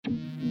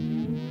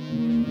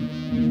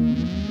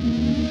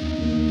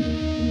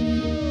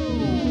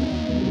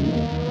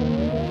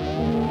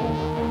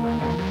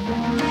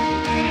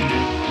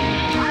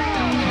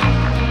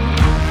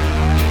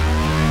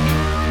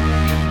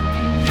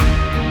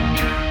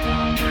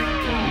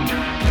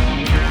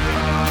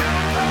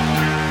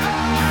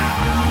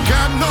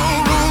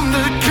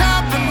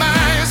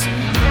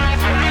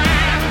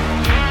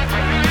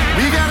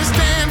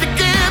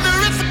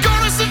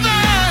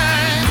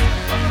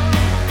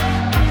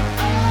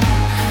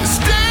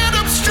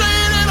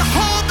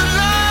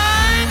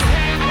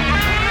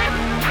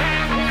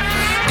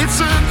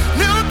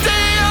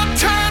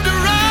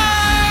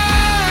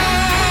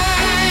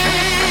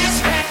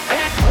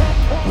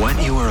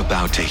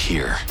about to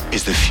hear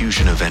is the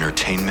fusion of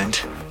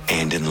entertainment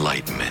and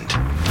enlightenment.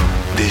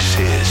 This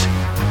is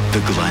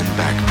the Glenn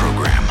Beck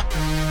Program.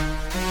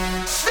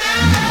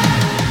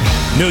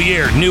 New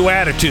year, new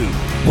attitude.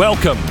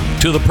 Welcome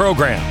to the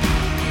program.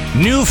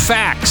 New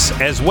facts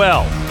as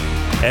well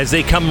as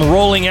they come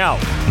rolling out.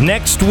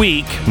 Next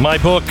week, my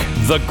book,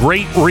 The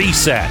Great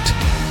Reset.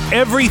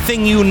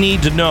 Everything you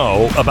need to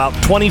know about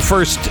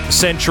 21st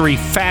century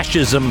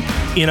fascism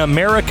in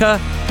America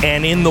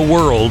and in the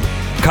world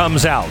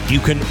comes out. You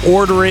can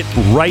order it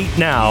right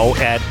now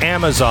at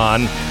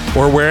Amazon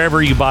or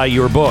wherever you buy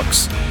your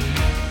books.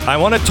 I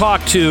want to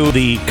talk to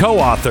the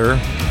co-author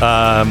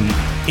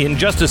in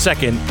just a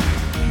second.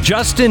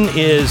 Justin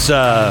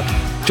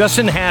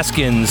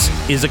Haskins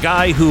is a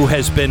guy who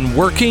has been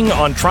working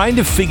on trying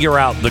to figure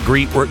out the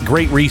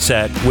Great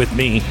Reset with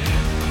me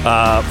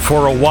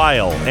for a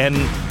while. And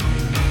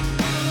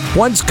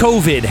once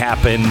COVID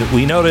happened,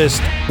 we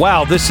noticed,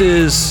 wow, this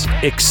is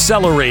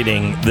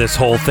accelerating this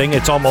whole thing.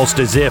 It's almost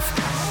as if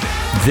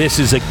this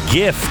is a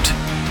gift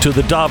to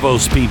the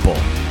Davos people.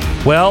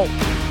 Well,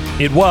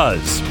 it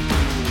was.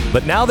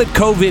 But now that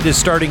COVID is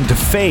starting to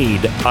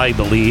fade, I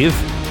believe,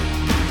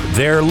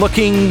 they're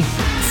looking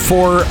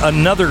for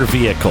another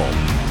vehicle.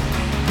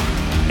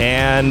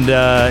 And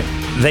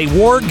they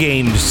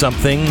war-gamed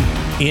something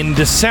in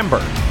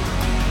December.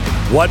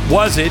 What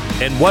was it,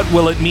 and what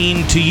will it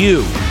mean to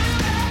you?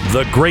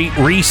 The Great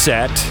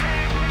Reset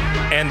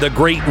and the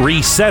Great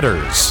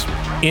Resetters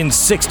in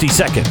 60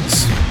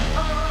 seconds.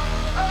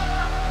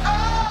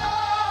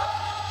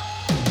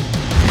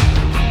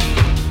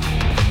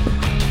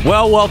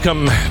 Well,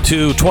 welcome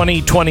to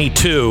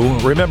 2022.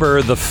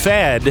 Remember, the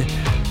Fed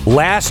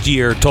last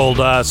year told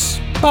us,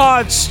 oh,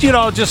 it's,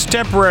 just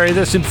temporary,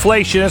 this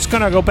inflation, it's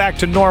going to go back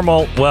to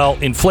normal. Well,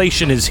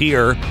 inflation is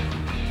here.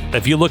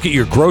 If you look at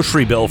your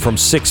grocery bill from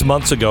 6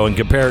 months ago and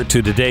compare it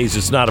to today's,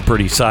 it's not a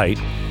pretty sight.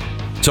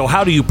 So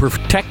how do you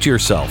protect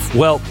yourself?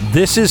 Well,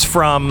 this is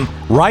from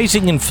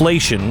rising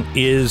inflation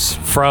is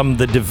from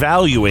the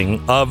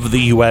devaluing of the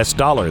U.S.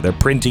 dollar. They're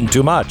printing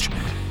too much.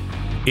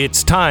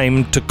 It's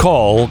time to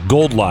call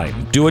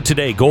Goldline. Do it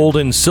today. Gold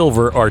and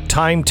silver are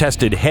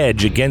time-tested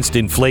hedge against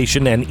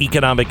inflation and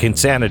economic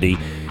insanity.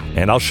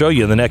 And I'll show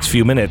you in the next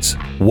few minutes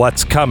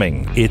what's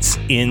coming. It's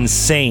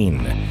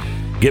insane.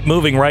 Get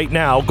moving right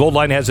now.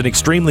 Goldline has an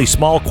extremely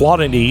small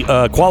quantity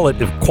of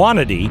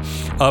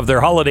their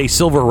holiday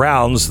silver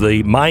rounds,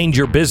 the Mind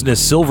Your Business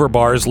silver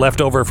bars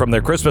left over from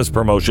their Christmas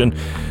promotion.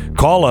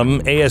 Call them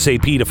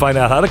ASAP to find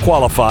out how to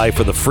qualify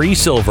for the free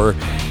silver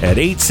at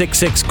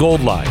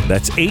 866-GOLDLINE.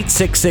 That's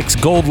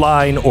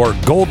 866-GOLDLINE or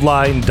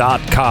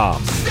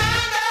goldline.com.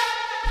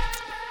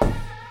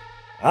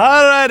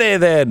 Alrighty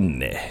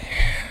then.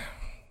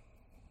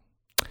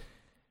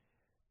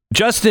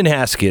 Justin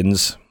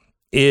Haskins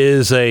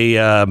is a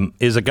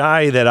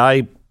guy that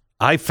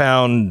I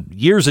found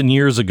years and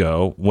years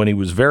ago when he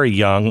was very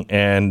young,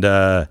 and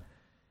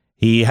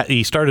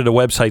he started a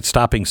website,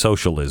 Stopping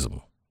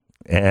Socialism,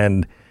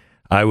 and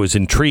I was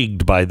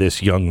intrigued by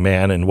this young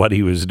man and what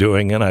he was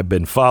doing, and I've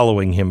been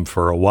following him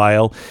for a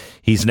while.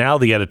 He's now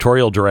the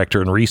editorial director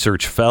and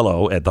research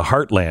fellow at the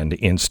Heartland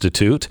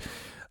Institute,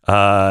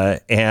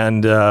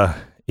 and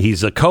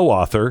he's a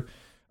co-author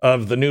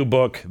of the new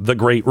book, The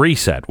Great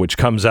Reset, which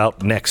comes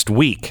out next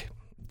week.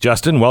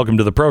 Justin, welcome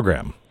to the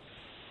program.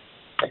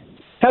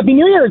 Happy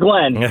New Year,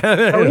 Glenn.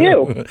 How are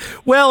you?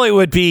 Well, it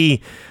would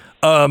be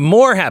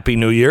more Happy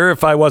New Year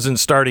if I wasn't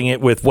starting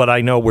it with what I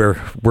know we're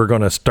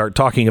going to start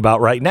talking about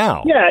right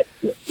now. Yeah,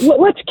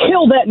 let's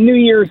kill that New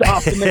Year's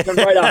optimism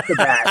right off the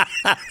bat.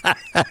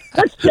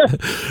 Let's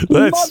just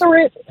smother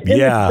it in the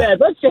bed.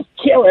 Let's just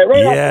kill it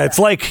right off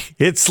the bat.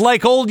 It's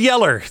like old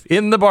Yeller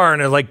in the barn.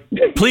 And like,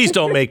 please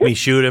don't make me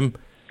shoot him,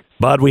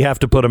 but we have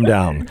to put him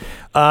down.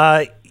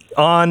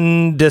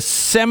 On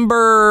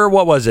December,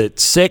 what was it,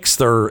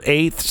 6th or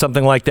 8th,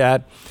 something like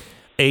that,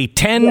 a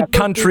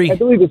 10-country... I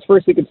believe it's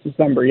first week of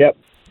December, yep.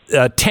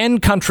 A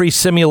 10-country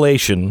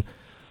simulation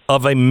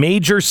of a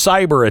major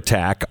cyber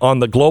attack on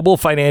the global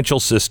financial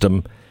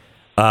system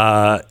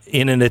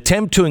in an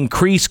attempt to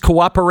increase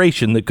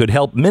cooperation that could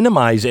help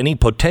minimize any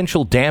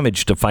potential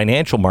damage to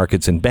financial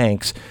markets and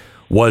banks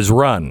was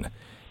run.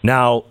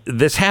 Now,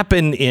 this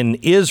happened in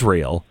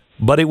Israel,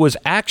 but it was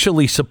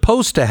actually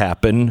supposed to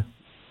happen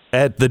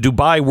at the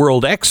Dubai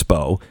World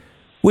Expo,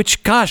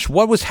 which, gosh,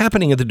 what was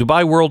happening at the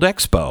Dubai World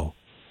Expo?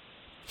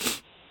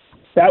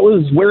 That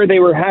was where they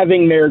were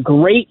having their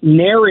great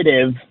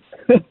narrative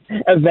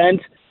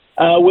event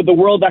with the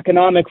World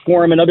Economic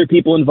Forum and other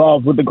people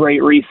involved with the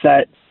Great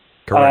Reset,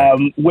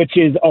 which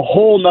is a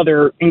whole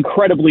nother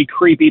incredibly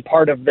creepy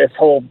part of this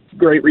whole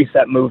Great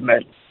Reset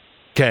movement.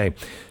 Okay.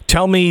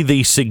 Tell me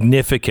the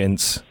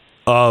significance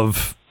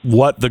of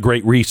what the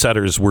Great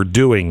Resetters were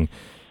doing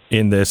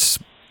in this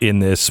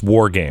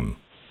war game.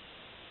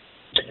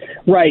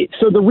 Right.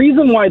 So the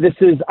reason why this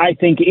is, I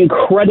think,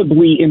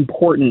 incredibly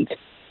important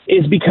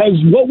is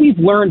because what we've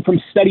learned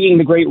from studying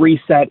the Great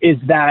Reset is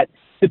that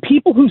the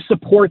people who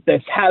support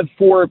this have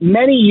for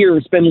many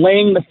years been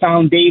laying the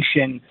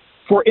foundation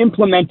for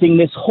implementing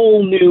this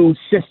whole new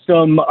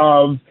system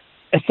of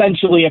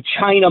essentially a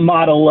China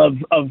model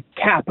of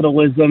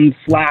capitalism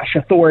 /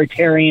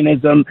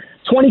 authoritarianism.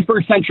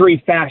 21st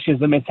century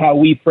fascism is how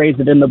we phrase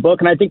it in the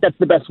book, and I think that's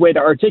the best way to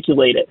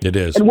articulate it. It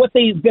is. And what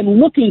they've been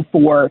looking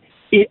for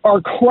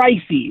are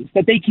crises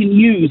that they can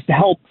use to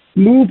help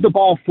move the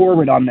ball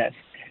forward on this.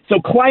 So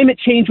climate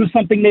change was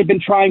something they've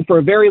been trying for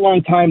a very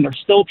long time. They're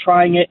still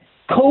trying it.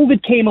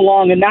 COVID came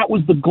along, and that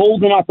was the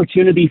golden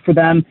opportunity for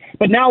them.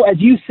 But now, as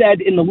you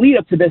said in the lead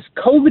up to this,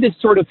 COVID is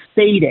sort of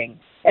fading,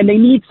 and they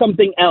need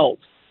something else.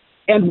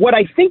 And what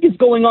I think is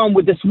going on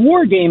with this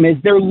war game is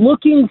they're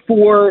looking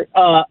for,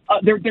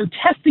 they're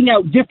testing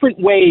out different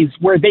ways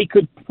where they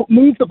could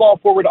move the ball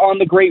forward on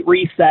the Great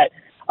Reset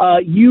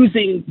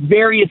using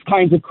various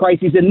kinds of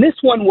crises. And this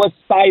one was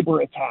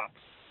cyber attacks.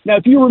 Now,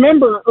 if you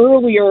remember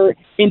earlier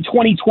in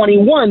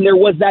 2021, there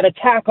was that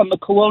attack on the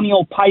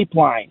Colonial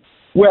Pipeline,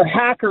 where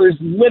hackers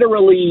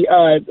literally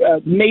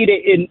made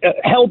it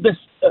held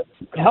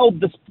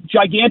this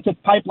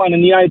gigantic pipeline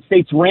in the United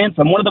States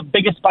ransom, one of the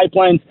biggest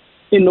pipelines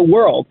in the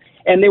world.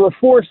 And they were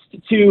forced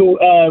to,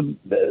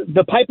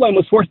 the pipeline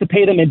was forced to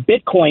pay them in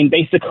Bitcoin,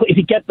 basically,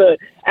 to get the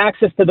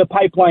access to the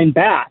pipeline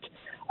back.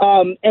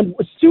 And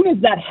as soon as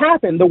that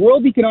happened, the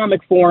World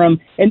Economic Forum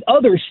and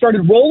others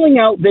started rolling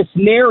out this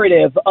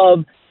narrative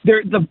of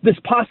this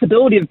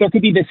possibility that there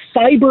could be this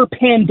cyber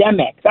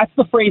pandemic. That's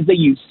the phrase they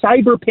use,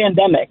 cyber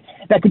pandemic,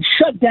 that could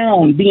shut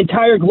down the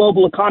entire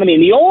global economy.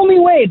 And the only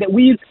way that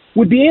we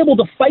would be able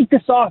to fight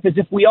this off is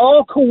if we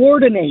all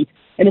coordinate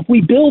and if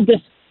we build this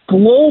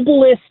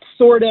globalist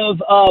sort of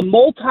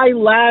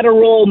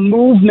multilateral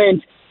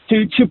movement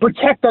to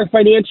protect our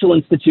financial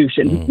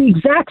institutions. It's the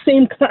exact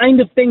same kind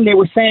of thing they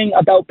were saying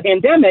about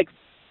pandemics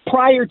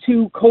prior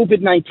to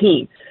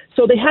COVID-19.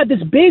 So they had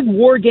this big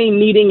war game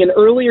meeting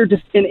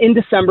in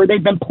December.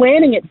 They've been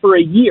planning it for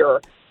a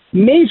year.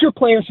 Major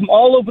players from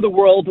all over the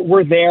world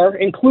were there,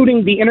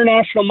 including the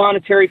International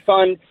Monetary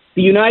Fund,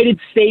 the United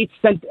States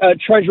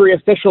Treasury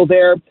official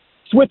there,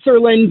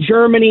 Switzerland,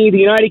 Germany, the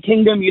United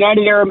Kingdom,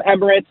 United Arab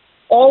Emirates.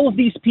 All of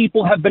these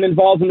people have been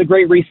involved in the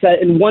Great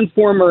Reset in one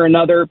form or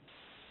another.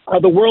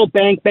 The World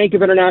Bank, Bank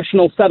of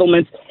International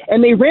Settlements,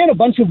 and they ran a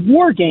bunch of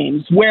war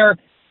games where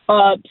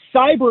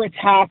cyber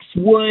attacks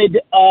would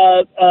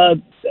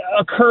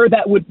occur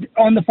that would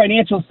on the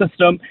financial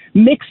system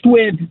mixed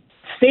with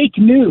fake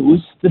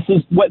news. This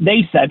is what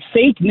they said,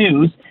 fake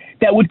news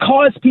that would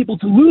cause people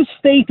to lose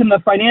faith in the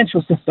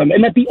financial system,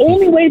 and that the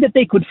only way that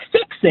they could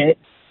fix it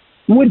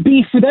would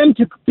be for them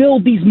to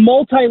build these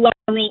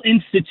multilateral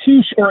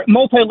institutions or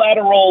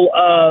multilateral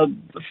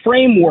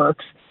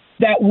frameworks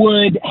that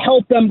would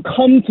help them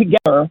come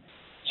together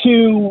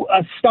to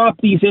stop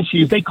these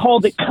issues. They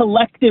called it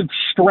collective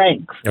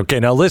strength. Okay,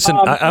 now listen.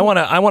 I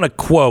want to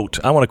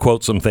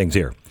quote some things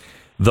here.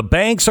 The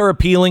banks are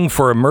appealing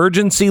for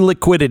emergency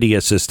liquidity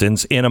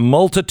assistance in a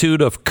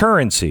multitude of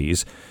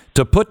currencies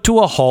to put to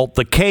a halt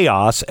the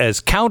chaos as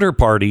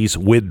counterparties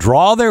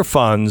withdraw their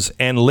funds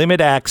and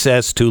limit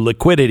access to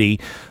liquidity,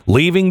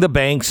 leaving the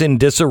banks in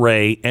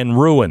disarray and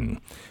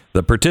ruin.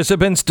 The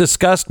participants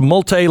discussed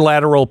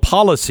multilateral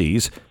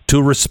policies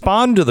to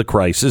respond to the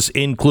crisis,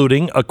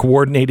 including a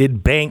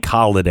coordinated bank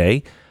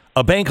holiday.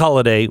 A bank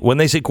holiday, when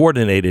they say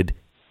coordinated,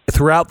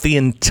 throughout the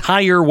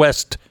entire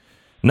West,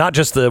 not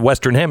just the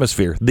Western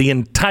Hemisphere, the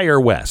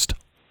entire West,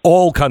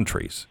 all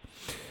countries.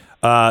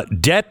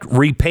 Debt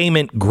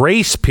repayment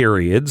grace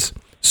periods,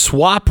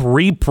 swap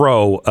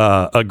repro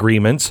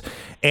agreements,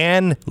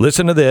 and,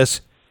 listen to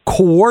this,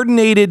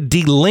 coordinated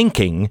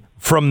delinking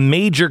from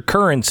major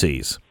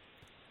currencies.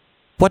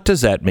 What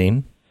does that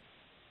mean?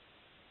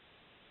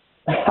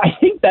 I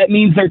think that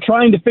means they're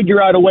trying to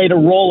figure out a way to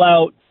roll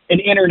out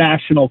an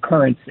international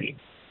currency.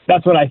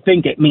 That's what I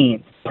think it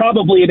means.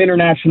 Probably an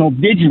international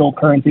digital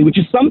currency, which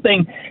is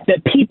something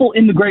that people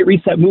in the Great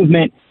Reset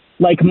movement,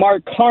 like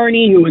Mark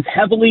Carney, who is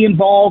heavily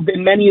involved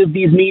in many of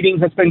these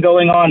meetings that's been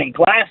going on in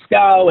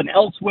Glasgow and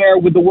elsewhere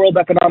with the World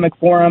Economic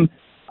Forum,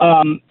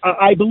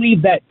 I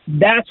believe that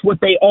that's what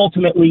they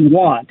ultimately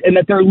want, and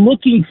that they're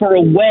looking for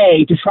a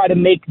way to try to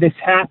make this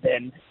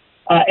happen.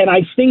 And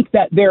I think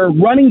that they're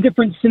running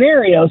different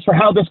scenarios for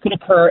how this could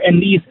occur,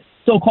 and these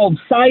so-called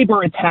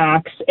cyber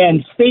attacks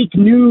and fake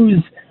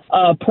news,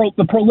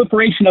 the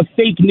proliferation of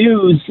fake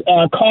news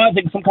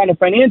causing some kind of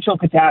financial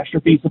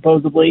catastrophe,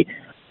 supposedly,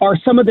 are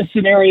some of the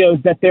scenarios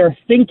that they're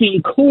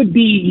thinking could be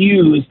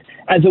used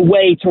as a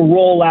way to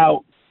roll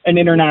out an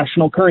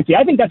international currency.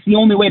 I think that's the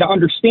only way to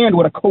understand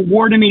what a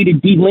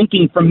coordinated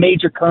delinking from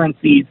major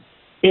currencies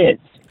is.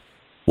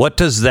 What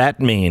does that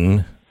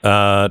mean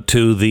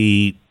to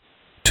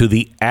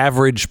the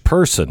average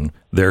person,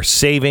 their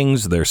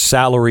savings, their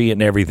salary,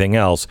 and everything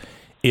else,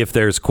 if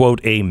there's, quote,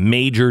 a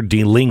major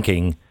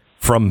delinking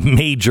from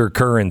major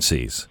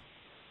currencies?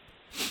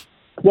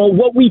 Well,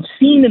 what we've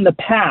seen in the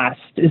past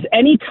is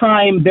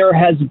anytime there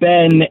has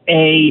been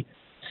a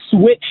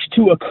switch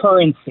to a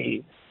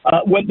currency,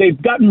 when they've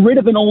gotten rid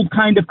of an old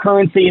kind of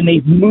currency and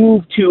they've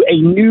moved to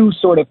a new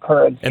sort of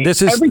currency. And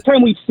this is every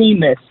time we've seen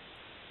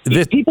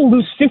this people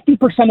lose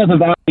 50% of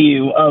the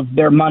value of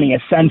their money,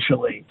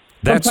 essentially.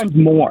 sometimes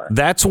more.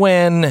 That's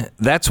when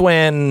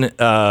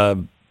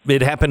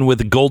it happened with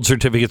the gold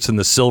certificates and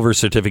the silver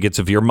certificates.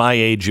 If you're my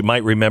age, you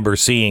might remember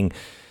seeing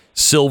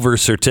silver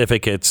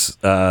certificates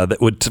that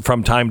would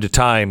from time to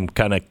time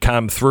kind of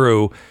come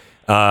through,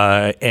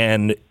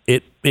 and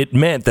it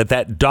meant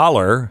that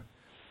dollar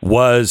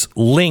was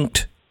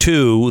linked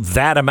to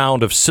that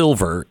amount of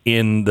silver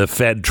in the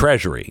Fed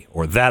Treasury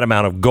or that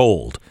amount of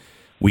gold.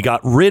 We got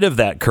rid of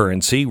that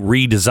currency,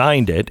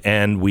 redesigned it,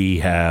 and we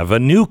have a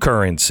new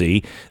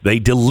currency. They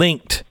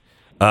delinked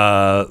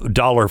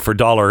dollar for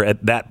dollar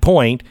at that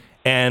point,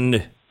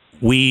 and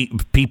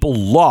people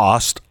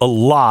lost a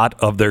lot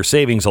of their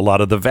savings, a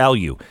lot of the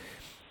value.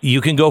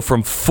 You can go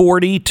from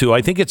 40 to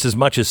I think it's as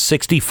much as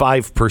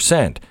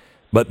 65%.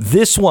 But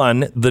this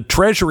one, the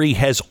Treasury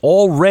has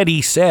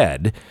already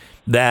said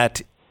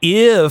that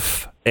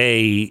if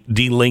a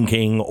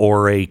delinking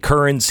or a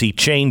currency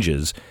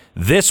changes,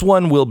 this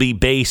one will be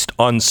based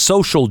on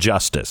social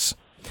justice.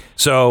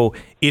 So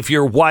if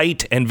you're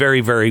white and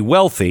very, very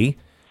wealthy,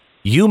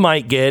 you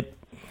might get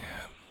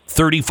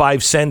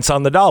 35 cents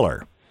on the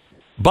dollar.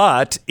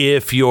 But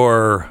if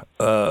you're,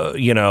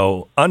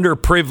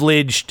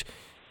 underprivileged,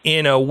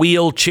 in a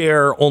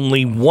wheelchair,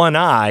 only one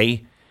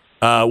eye,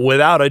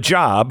 without a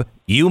job,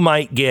 you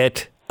might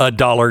get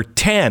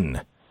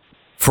 $1.10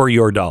 for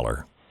your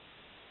dollar.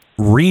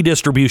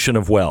 Redistribution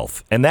of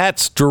wealth. And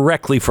that's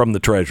directly from the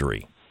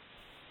Treasury.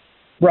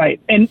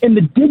 Right. And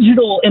the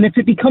digital, and if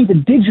it becomes a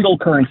digital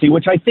currency,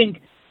 which I think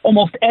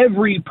almost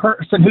every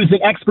person who's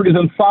an expert who's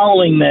been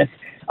following this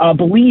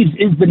believes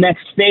is the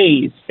next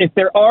phase. If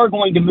there are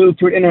going to move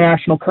to an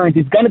international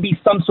currency, it's going to be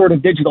some sort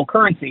of digital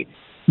currency.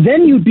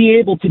 Then you'd be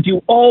able to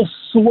do all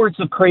sorts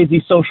of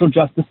crazy social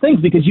justice things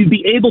because you'd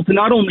be able to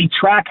not only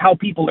track how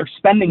people are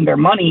spending their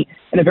money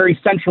in a very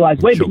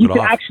centralized way, but you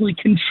could actually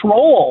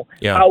control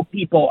how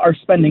people are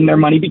spending their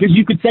money because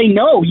you could say,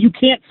 no, you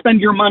can't spend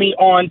your money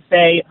on,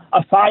 say,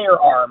 a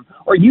firearm,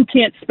 or you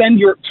can't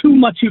spend too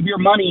much of your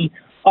money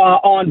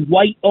on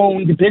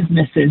white-owned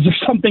businesses or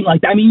something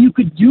like that. I mean, you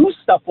could do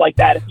stuff like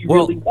that if you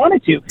really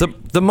wanted to.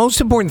 The most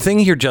important thing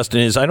here,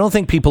 Justin, is I don't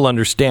think people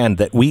understand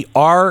that we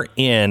are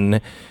in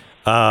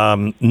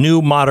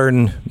new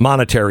modern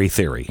monetary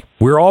theory.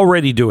 We're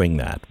already doing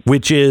that,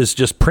 which is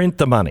just print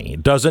the money.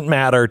 It doesn't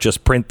matter,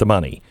 just print the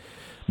money.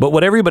 But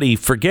what everybody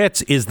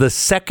forgets is the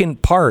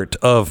second part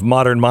of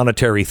modern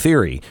monetary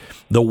theory.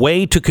 The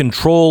way to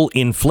control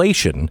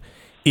inflation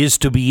is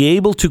to be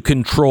able to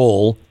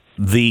control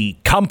the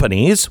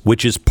companies,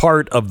 which is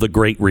part of the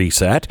Great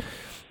Reset,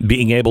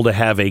 being able to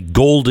have a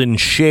golden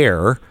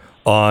share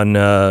on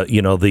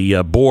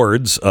the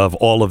boards of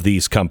all of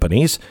these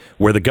companies,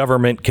 where the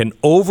government can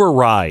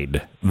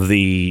override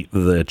the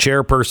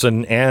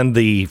chairperson and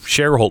the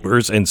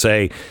shareholders and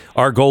say,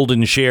 our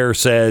golden share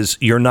says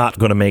you're not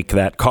going to make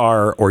that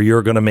car, or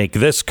you're going to make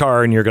this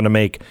car, and you're going to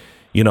make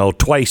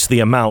twice the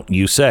amount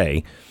you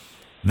say.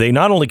 They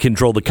not only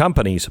control the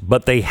companies,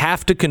 but they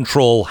have to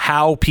control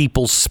how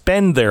people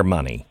spend their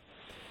money.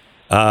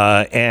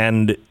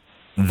 And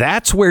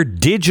that's where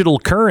digital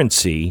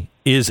currency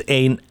is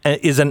an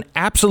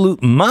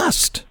absolute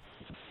must.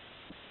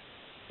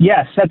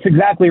 Yes, that's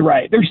exactly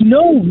right. There's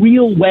no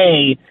real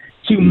way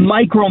to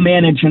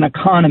micromanage an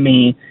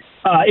economy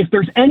if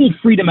there's any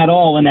freedom at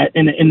all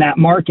in that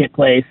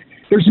marketplace.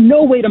 There's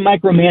no way to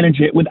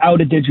micromanage it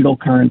without a digital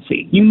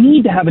currency. You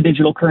need to have a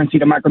digital currency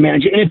to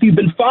micromanage it. And if you've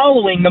been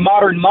following the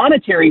modern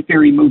monetary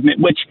theory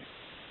movement, which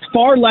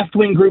far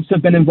left-wing groups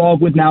have been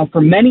involved with now for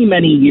many,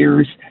 many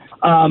years,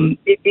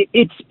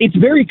 it's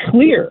very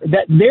clear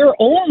that their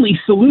only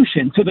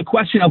solution to the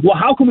question of, well,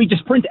 how can we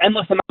just print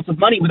endless amounts of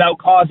money without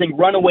causing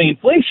runaway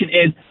inflation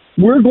is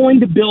we're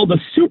going to build a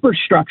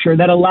superstructure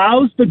that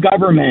allows the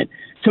government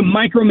to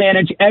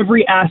micromanage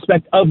every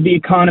aspect of the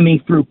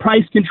economy through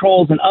price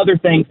controls and other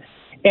things.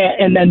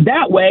 And then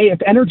that way, if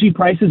energy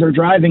prices are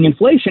driving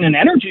inflation and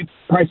energy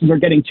prices are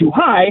getting too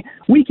high,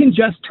 we can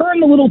just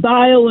turn the little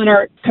dial in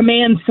our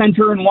command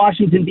center in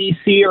Washington,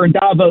 D.C. or in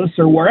Davos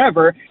or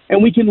wherever,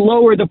 and we can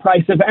lower the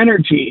price of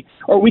energy,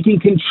 or we can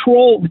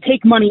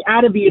take money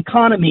out of the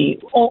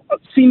economy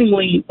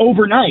seemingly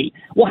overnight.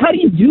 Well, how do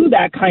you do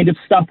that kind of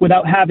stuff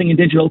without having a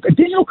digital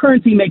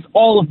currency? Makes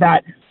all of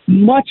that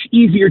much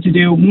easier to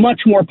do,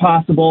 much more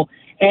possible,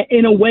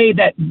 in a way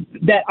that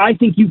I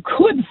think you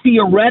could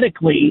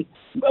theoretically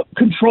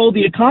control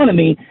the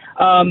economy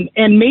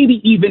and maybe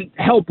even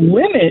help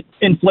limit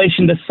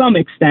inflation to some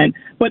extent.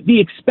 But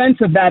the expense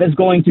of that is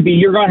going to be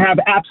you're going to have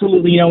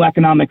absolutely no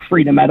economic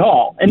freedom at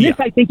all. And this,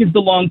 I think, is the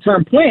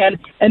long-term plan.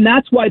 And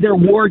that's why they're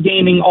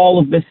wargaming all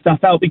of this stuff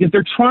out, because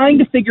they're trying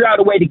to figure out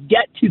a way to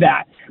get to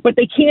that. But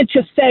they can't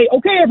just say,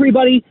 okay,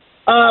 everybody,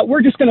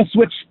 we're just going to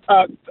switch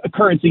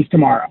currencies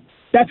tomorrow.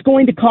 That's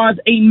going to cause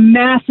a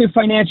massive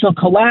financial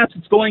collapse.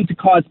 It's going to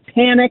cause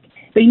panic.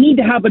 They need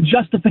to have a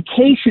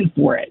justification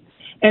for it.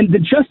 And the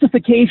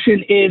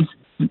justification is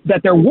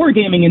that they're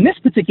wargaming in this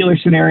particular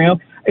scenario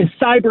is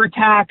cyber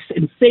attacks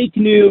and fake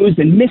news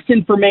and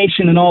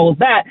misinformation and all of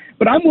that.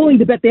 But I'm willing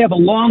to bet they have a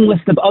long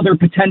list of other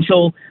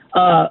potential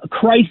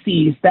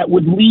crises that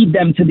would lead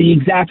them to the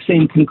exact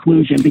same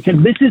conclusion,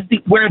 because this is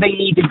where they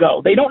need to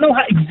go. They don't know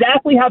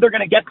exactly how they're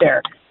going to get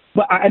there,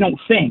 but I don't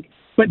think.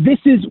 But this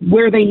is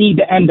where they need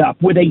to end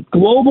up, with a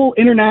global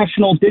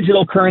international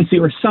digital currency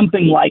or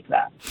something like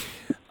that.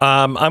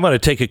 I'm going to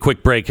take a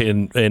quick break.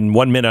 In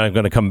 1 minute, I'm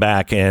going to come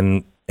back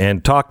and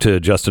talk to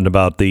Justin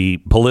about the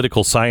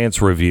Political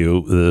Science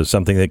Review,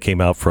 something that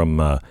came out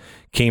from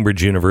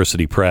Cambridge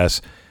University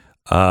Press.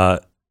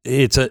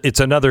 It's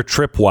another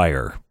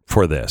tripwire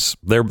for this.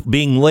 They're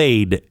being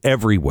laid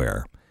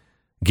everywhere.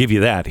 Give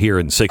you that here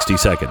in 60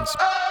 seconds.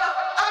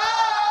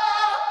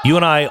 You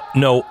and I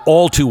know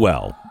all too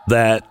well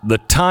that the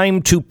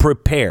time to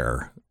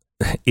prepare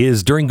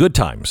is during good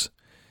times,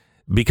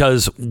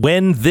 because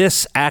when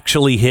this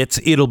actually hits,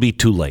 it'll be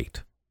too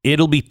late.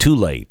 It'll be too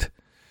late.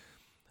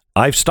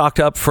 I've stocked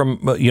up for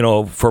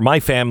my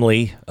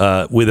family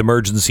with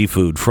emergency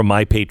food from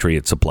my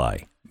Patriot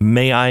Supply.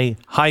 May I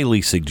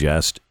highly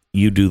suggest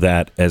you do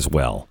that as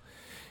well.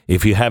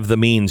 If you have the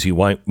means, you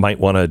might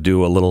want to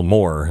do a little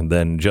more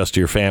than just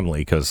your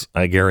family, because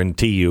I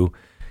guarantee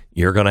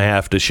you're going to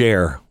have to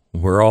share.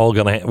 We're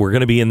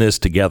going to be in this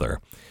together.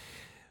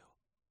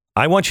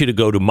 I want you to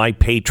go to My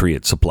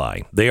Patriot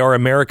Supply. They are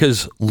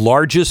America's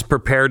largest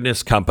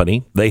preparedness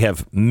company. They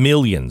have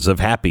millions of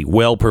happy,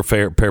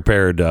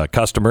 well-prepared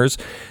customers.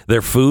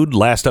 Their food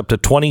lasts up to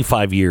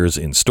 25 years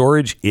in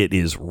storage. It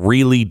is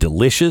really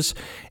delicious.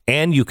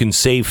 And you can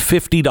save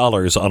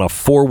 $50 on a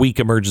 4-week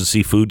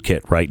emergency food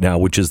kit right now,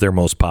 which is their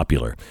most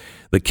popular.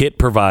 The kit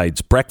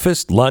provides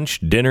breakfast,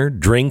 lunch, dinner,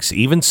 drinks,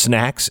 even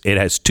snacks. It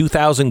has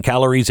 2,000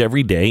 calories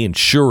every day,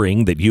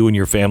 ensuring that you and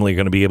your family are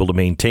going to be able to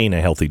maintain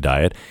a healthy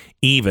diet,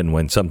 even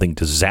when something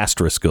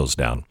disastrous goes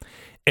down.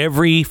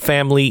 Every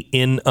family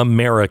in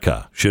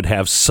America should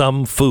have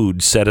some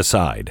food set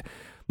aside.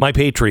 My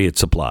Patriot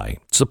Supply.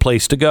 It's the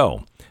place to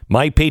go.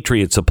 My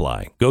Patriot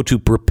Supply. Go to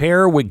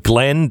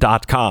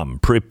preparewithglenn.com.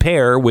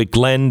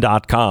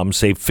 Preparewithglenn.com.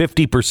 Save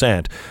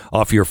 50%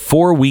 off your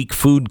 4-week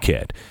food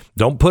kit.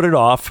 Don't put it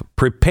off.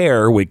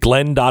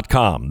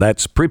 Preparewithglenn.com.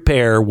 That's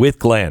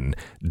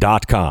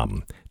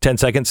preparewithglenn.com. 10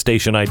 seconds,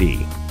 station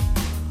ID.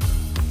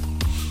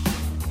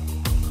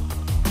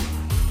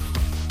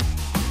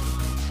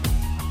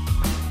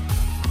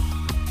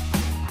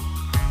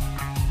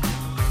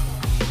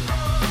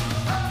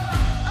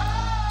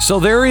 So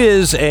there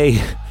is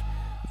a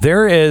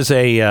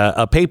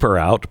paper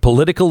out,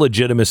 Political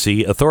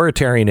Legitimacy,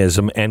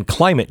 Authoritarianism, and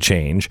Climate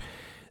Change,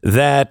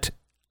 that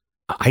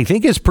I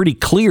think is pretty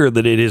clear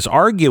that it is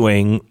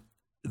arguing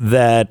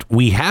that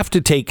we have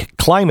to take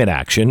climate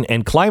action,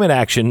 and climate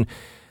action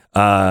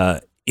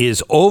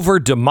is over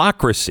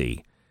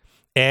democracy.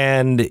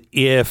 And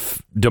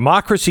if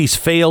democracies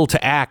fail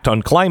to act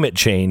on climate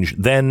change,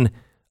 then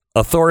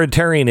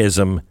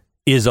authoritarianism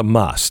is a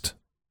must.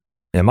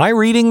 Am I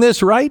reading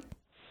this right?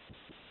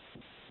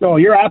 No,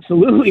 you're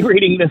absolutely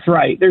reading this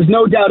right. There's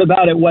no doubt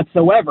about it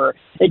whatsoever.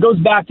 It goes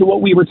back to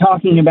what we were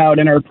talking about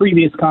in our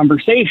previous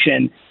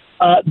conversation.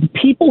 The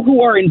people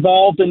who are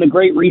involved in the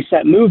Great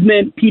Reset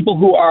movement, people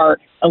who are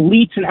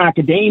elites in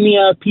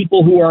academia,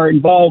 people who are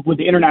involved with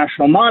the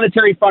International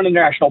Monetary Fund,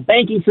 international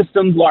banking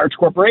systems, large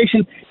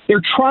corporations,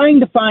 they're trying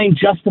to find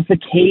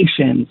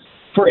justifications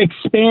for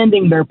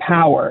expanding their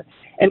power.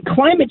 And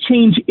climate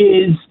change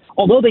is,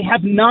 although they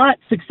have not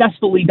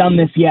successfully done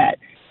this yet,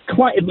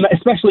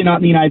 especially not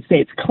in the United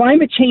States,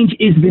 climate change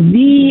is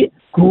the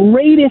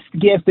greatest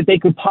gift that they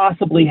could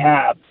possibly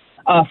have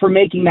for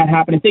making that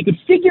happen. If they could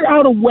figure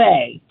out a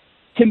way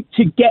to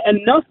get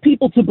enough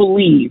people to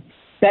believe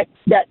that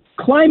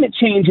climate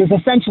change is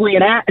essentially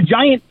a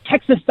giant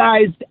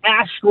Texas-sized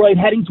asteroid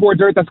heading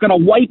towards Earth that's going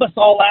to wipe us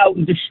all out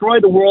and destroy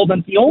the world,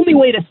 and the only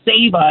way to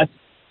save us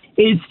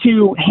is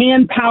to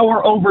hand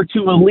power over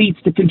to elites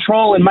to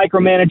control and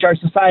micromanage our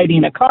society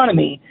and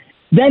economy,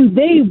 then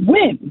they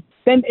win.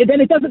 Then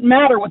it doesn't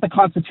matter what the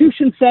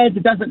Constitution says.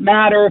 It doesn't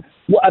matter.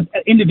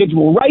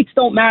 Individual rights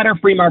don't matter.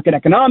 Free market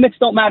economics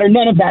don't matter.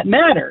 None of that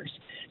matters.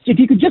 So if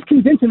you could just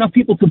convince enough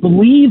people to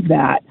believe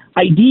that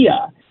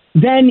idea,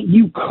 then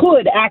you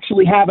could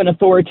actually have an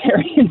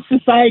authoritarian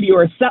society,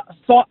 or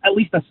at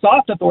least a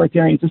soft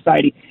authoritarian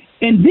society.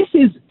 And this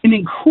is an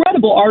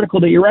incredible article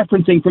that you're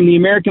referencing from the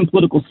American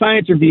Political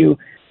Science Review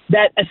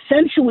that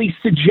essentially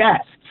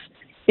suggests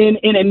in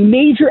a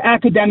major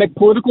academic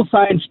political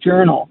science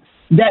journal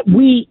that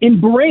we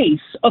embrace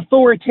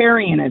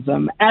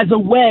authoritarianism as a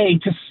way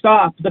to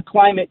stop the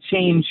climate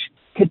change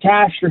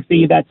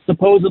catastrophe that's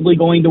supposedly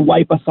going to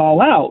wipe us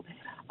all out.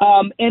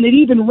 And it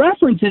even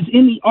references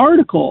in the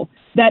article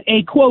that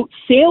a, quote,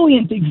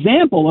 salient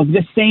example of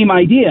this same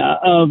idea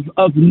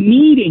of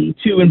needing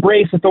to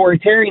embrace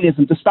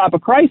authoritarianism to stop a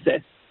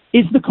crisis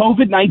is the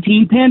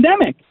COVID-19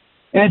 pandemic.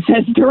 And it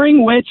says,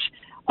 during which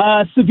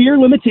severe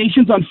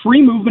limitations on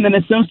free movement and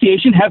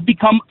association have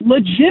become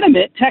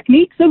legitimate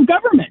techniques of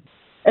government.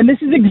 And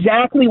this is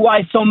exactly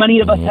why so many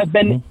of us have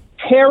been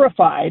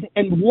terrified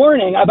and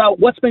warning about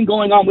what's been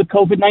going on with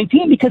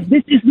COVID-19, because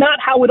this is not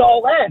how it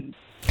all ends.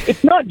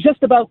 It's not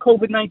just about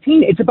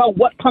COVID-19. It's about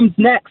what comes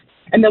next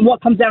and then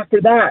what comes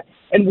after that.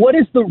 And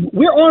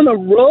we're on a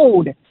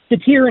road to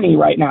tyranny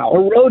right now, a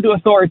road to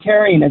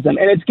authoritarianism,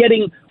 and it's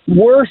getting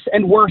worse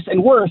and worse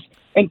and worse.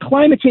 And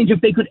climate change, if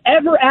they could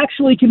ever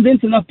actually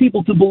convince enough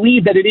people to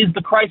believe that it is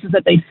the crisis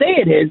that they say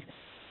it is,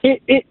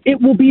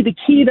 it will be the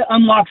key that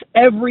unlocks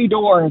every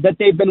door that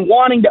they've been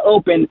wanting to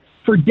open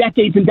for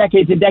decades and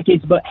decades and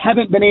decades, but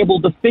haven't been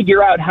able to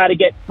figure out how to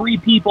get free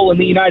people in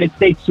the United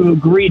States to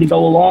agree to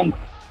go along.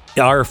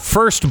 Our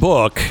first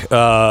book,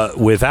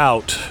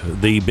 without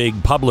the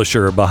big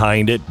publisher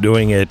behind it,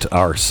 doing it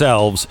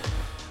ourselves,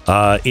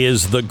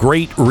 is The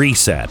Great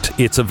Reset.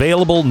 It's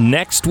available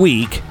next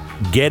week.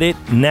 Get it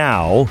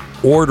now.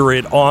 Order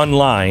it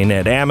online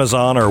at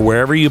Amazon or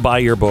wherever you buy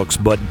your books,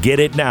 but get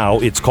it now.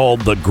 It's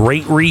called The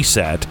Great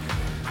Reset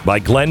by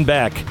Glenn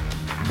Beck,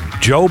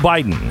 Joe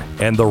Biden,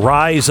 and the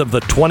Rise of the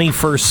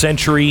 21st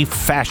Century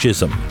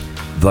Fascism.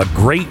 The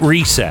Great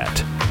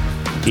Reset.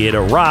 It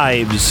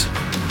arrives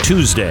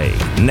Tuesday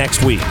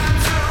next week.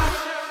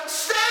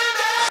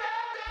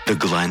 The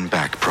Glenn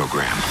Beck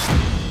Program.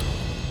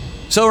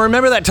 So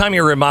remember that time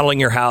you were remodeling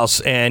your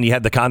house and you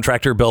had the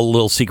contractor build a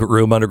little secret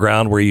room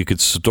underground where you could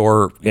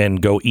store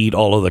and go eat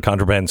all of the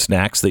contraband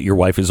snacks that your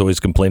wife is always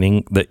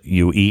complaining that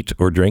you eat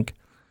or drink?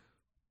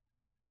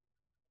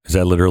 Is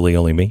that literally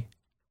only me?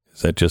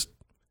 Is that just...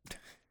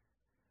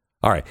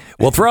 All right.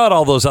 Well, throw out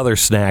all those other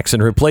snacks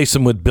and replace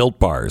them with Built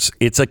Bars.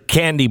 It's a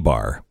candy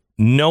bar.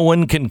 No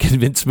one can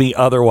convince me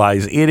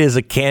otherwise. It is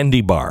a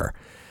candy bar.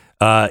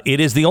 It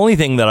is the only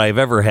thing that I've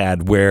ever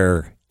had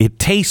where it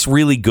tastes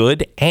really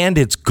good and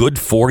it's good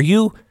for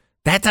you.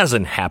 That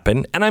doesn't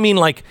happen. And I mean,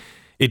 like,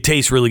 it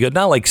tastes really good.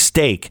 Not like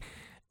steak.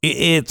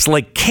 It's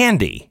like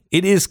candy.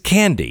 It is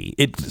candy.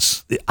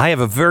 I have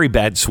a very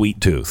bad sweet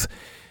tooth.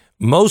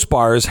 Most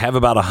bars have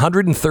about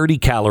 130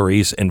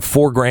 calories and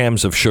 4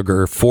 grams of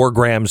sugar, 4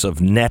 grams of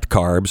net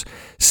carbs,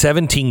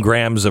 17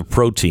 grams of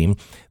protein.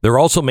 They're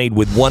also made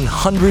with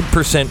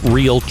 100%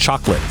 real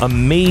chocolate.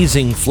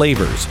 Amazing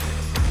flavors.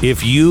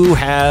 If you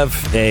have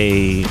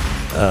a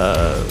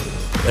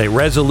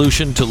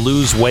resolution to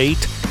lose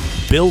weight,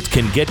 Built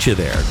can get you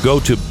there. Go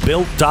to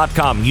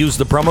Built.com. Use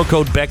the promo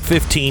code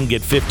BECK15.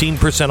 Get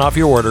 15% off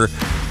your order.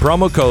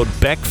 Promo code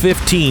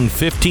BECK15.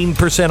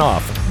 15%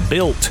 off.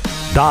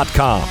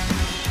 Built.com.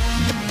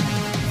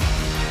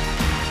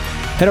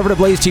 Head over to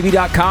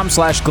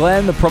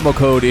blazetv.com/Glenn. The promo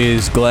code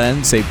is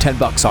Glenn. Save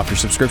 $10 off your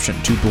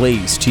subscription to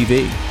Blaze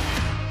TV.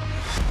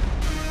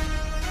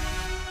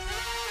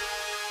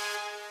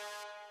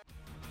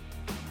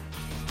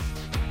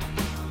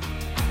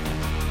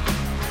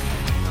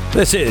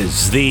 This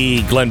is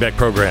the Glenn Beck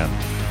Program.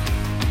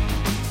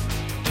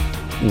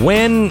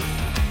 When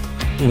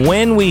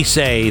we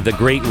say the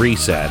Great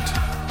Reset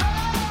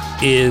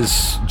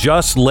is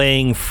just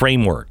laying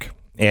framework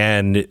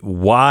and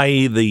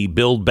why the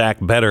Build Back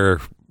Better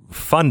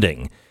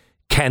funding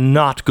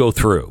cannot go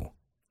through,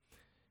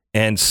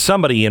 and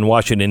somebody in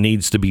Washington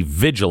needs to be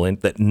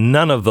vigilant that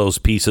none of those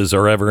pieces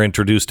are ever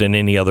introduced in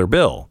any other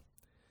bill.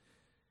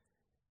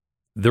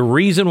 The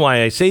reason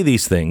why I say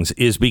these things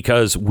is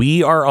because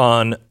we are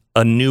on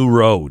a new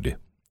road,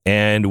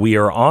 and we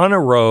are on a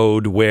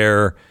road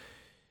where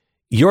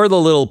you're the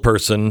little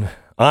person,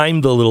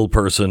 I'm the little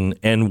person,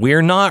 and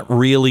we're not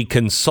really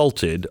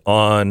consulted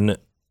on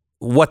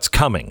what's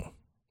coming.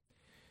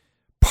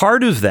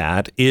 Part of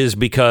that is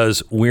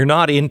because we're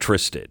not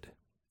interested.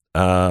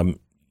 Well,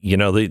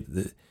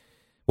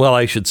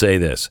 I should say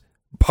this.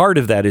 Part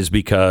of that is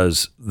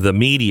because the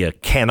media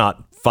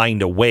cannot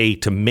find a way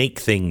to make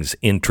things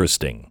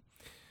interesting.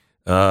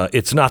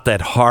 It's not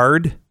that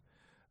hard.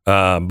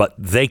 But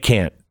they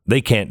can't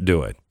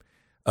do it.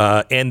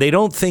 And they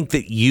don't think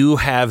that you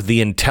have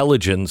the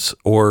intelligence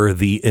or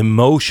the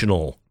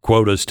emotional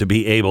quotas to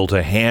be able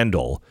to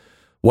handle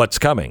what's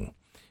coming.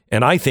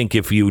 And I think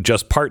if you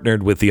just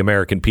partnered with the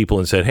American people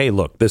and said, hey,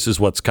 look, this is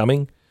what's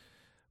coming.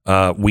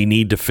 We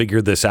need to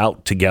figure this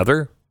out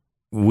together.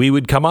 We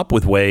would come up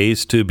with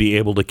ways to be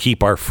able to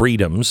keep our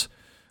freedoms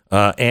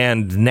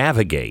and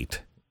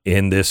navigate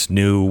in this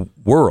new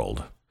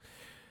world.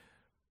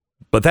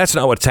 But that's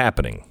not what's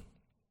happening.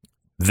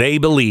 They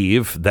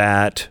believe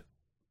that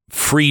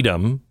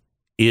freedom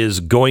is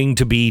going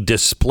to be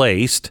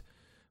displaced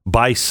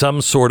by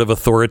some sort of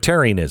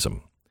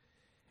authoritarianism.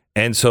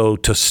 And so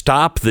to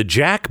stop the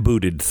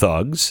jackbooted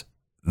thugs,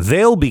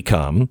 they'll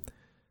become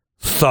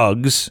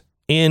thugs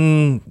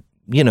in,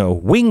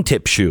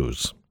 wingtip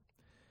shoes.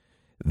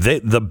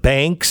 The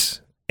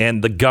banks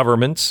and the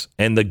governments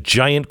and the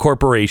giant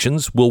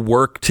corporations will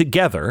work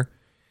together,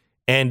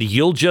 and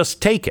you'll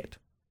just take it.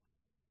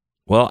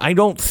 Well, I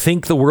don't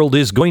think the world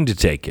is going to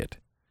take it.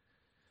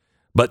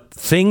 But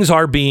things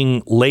are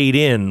being laid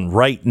in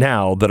right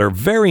now that are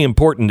very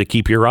important to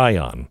keep your eye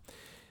on.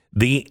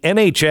 The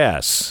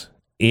NHS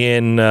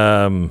in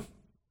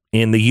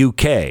the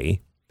UK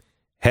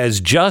has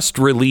just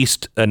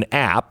released an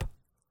app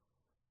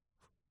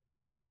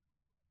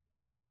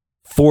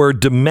for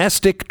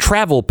domestic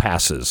travel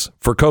passes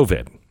for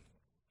COVID.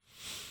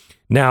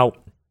 Now,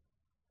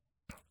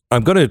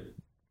 I'm going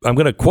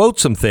to quote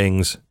some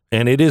things,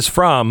 and it is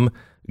from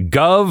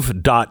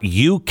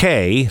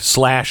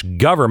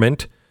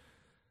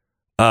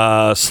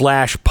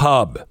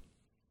gov.uk/government/pub.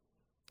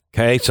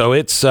 Okay, so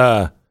it's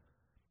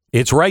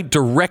right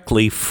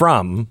directly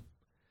from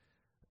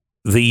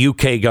the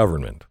UK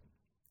government.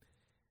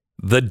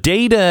 The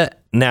data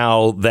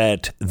now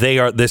that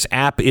this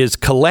app is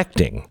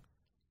collecting,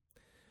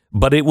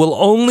 but it will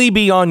only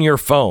be on your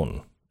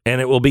phone,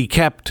 and it will be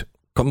kept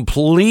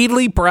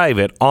completely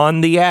private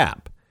on the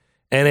app,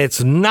 and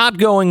it's not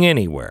going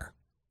anywhere.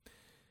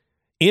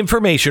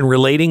 Information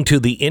relating to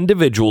the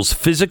individual's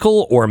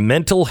physical or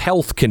mental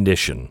health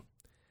condition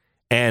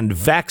and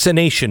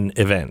vaccination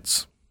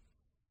events.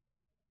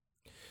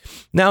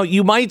 Now,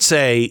 you might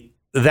say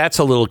that's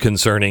a little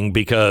concerning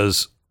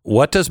because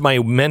what does my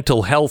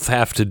mental health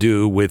have to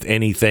do with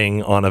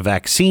anything on a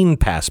vaccine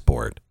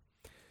passport?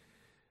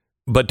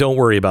 But don't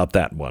worry about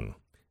that one,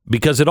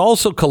 because it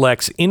also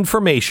collects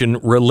information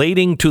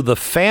relating to the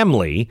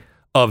family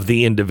of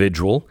the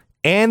individual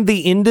and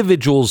the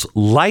individual's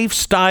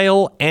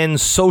lifestyle and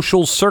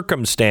social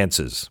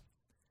circumstances.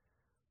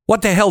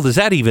 What the hell does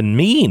that even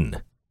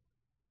mean?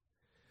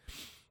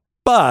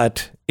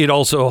 But it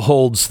also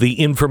holds the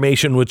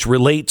information which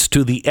relates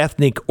to the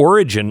ethnic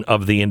origin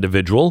of the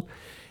individual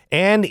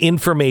and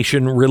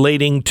information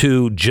relating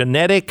to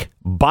genetic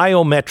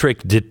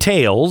biometric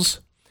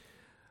details,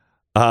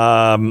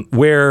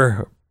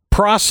 where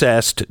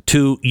processed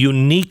to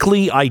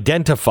uniquely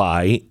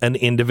identify an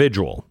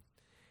individual.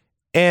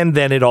 And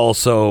then it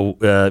also,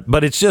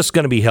 but it's just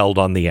going to be held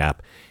on the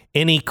app.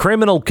 Any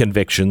criminal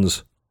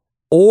convictions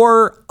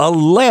or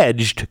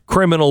alleged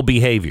criminal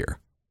behavior.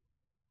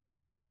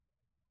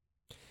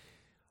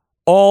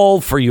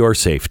 All for your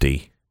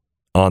safety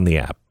on the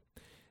app.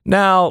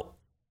 Now,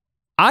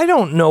 I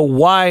don't know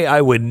why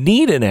I would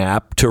need an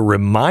app to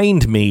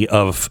remind me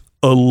of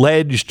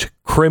alleged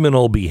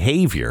criminal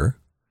behavior.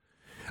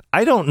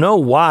 I don't know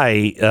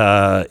why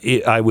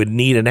I would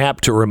need an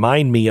app to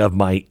remind me of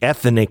my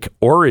ethnic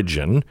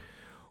origin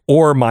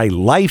or my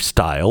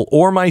lifestyle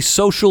or my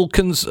social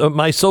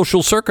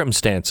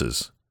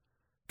circumstances.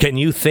 Can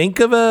you think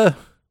of a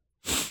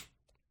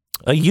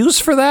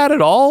use for that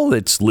at all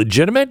that's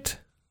legitimate?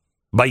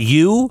 By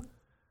you?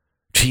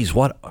 Geez,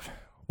 what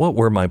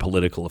were my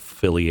political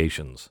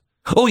affiliations?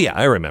 Oh, yeah,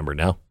 I remember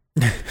now.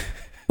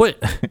 What?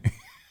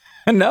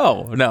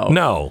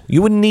 No,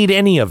 you wouldn't need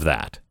any of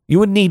that.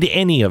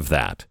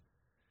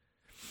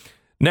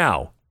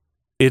 Now,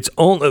 it's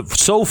only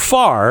so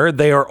far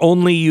they are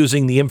only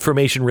using the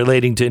information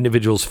relating to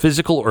individuals'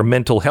 physical or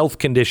mental health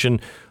condition,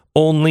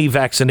 only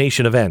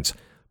vaccination events.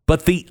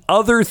 But the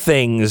other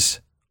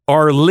things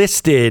are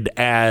listed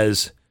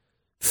as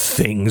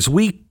things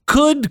we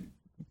could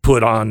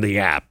put on the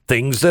app,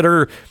 things that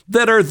are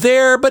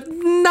there but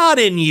not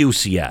in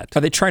use yet.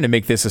 Are they trying to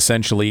make this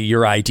essentially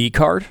your ID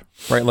card,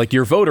 right? Like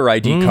your voter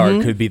ID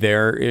card could be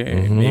there.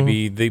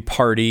 Maybe the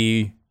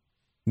party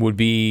would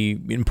be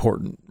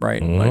important,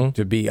 right? Like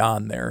to be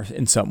on there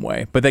in some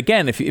way. But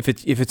again, if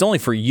it's only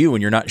for you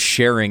and you're not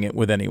sharing it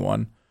with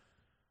anyone,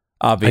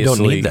 obviously I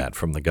don't need that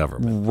from the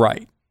government,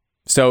 right?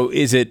 So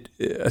is it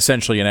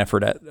essentially an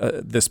effort at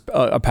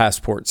a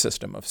passport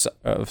system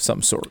of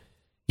some sort?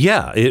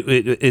 Yeah,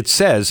 it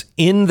says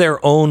in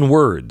their own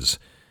words,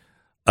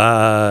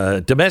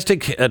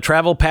 domestic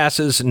travel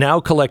passes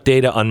now collect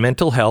data on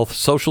mental health,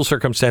 social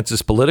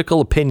circumstances, political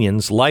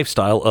opinions,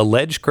 lifestyle,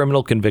 alleged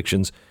criminal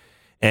convictions,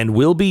 and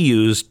will be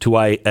used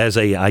as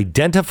a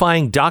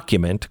identifying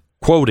document,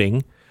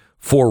 quoting,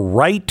 for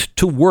right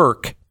to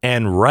work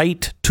and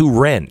right to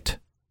rent.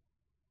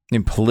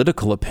 In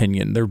political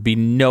opinion, there'd be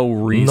no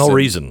reason. No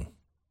reason.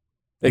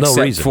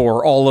 Except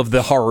for all of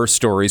the horror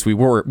stories we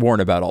warn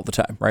about all the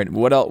time, right?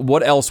 What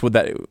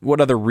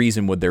other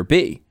reason would there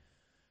be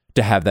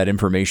to have that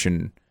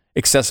information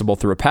accessible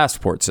through a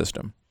passport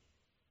system?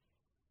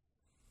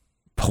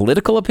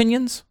 Political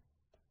opinions?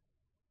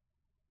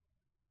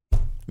 I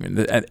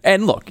mean,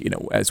 and look,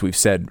 as we've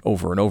said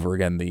over and over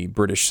again, the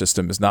British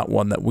system is not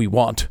one that we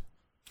want.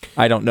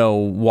 I don't know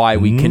why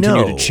we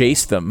continue to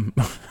chase them.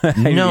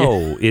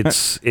 No,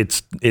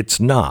 it's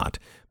not.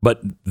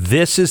 But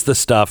this is the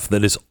stuff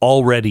that is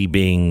already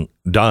being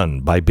done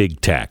by big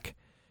tech,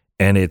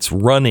 and it's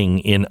running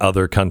in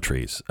other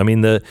countries. I mean,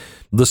 the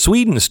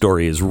Sweden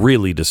story is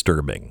really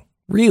disturbing,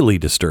 and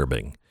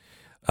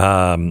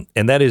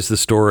that is the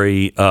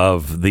story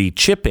of the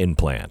chip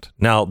implant.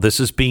 Now,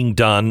 this is being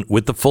done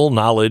with the full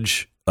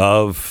knowledge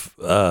of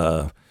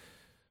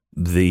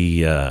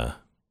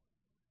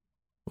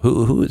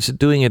who is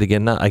doing it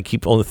again? I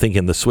keep only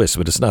thinking the Swiss,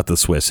 but it's not the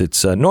Swiss.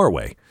 It's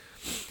Norway.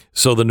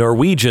 So the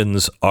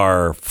Norwegians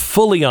are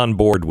fully on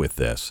board with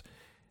this,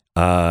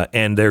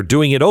 and they're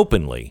doing it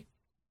openly.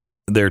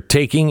 They're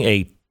taking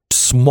a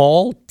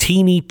small,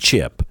 teeny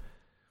chip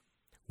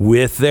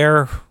with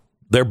their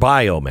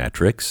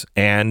biometrics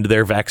and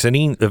their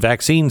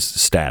vaccine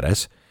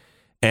status,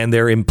 and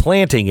they're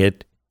implanting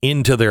it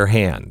into their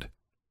hand.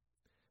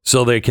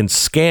 so they can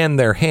scan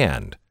their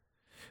hand.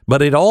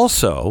 But it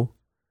also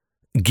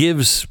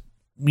gives,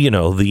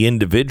 the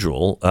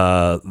individual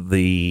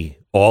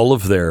all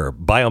of their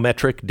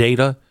biometric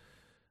data,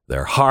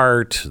 their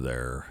heart,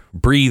 their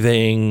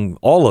breathing,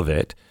 all of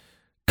it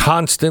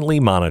constantly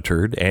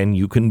monitored, and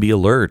you can be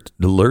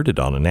alerted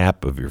on an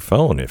app of your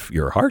phone if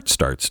your heart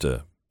starts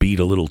to beat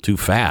a little too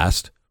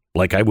fast.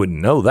 Like, I wouldn't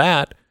know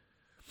that.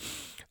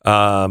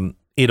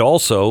 It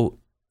also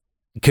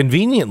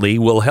conveniently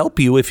will help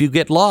you if you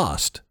get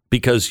lost,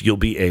 because you'll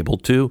be able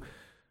to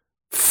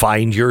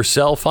find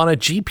yourself on a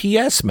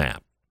GPS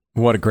map.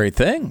 What a great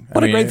thing.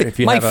 What a great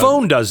thing. My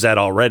phone does that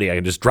already. I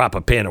can just drop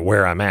a pin of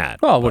where I'm at.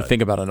 Well,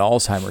 think about an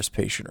Alzheimer's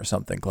patient or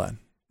something, Glenn.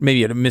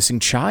 Maybe a missing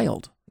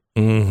child.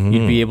 Mm-hmm.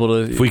 You'd be able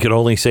to. If we could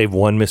only save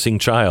one missing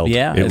child,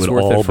 it would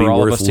all be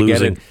worth to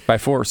get it by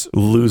force.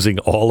 Losing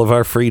all of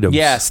our freedoms.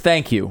 Yes,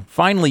 thank you.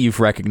 Finally, you've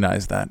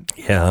recognized that.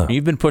 Yeah.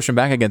 You've been pushing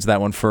back against that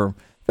one for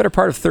the better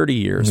part of 30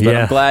 years, but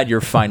I'm glad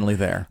you're finally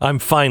there. I'm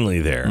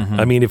finally there. Mm-hmm.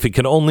 I mean, if it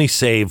can only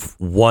save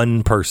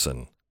one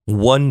person,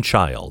 one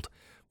child,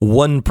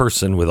 one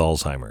person with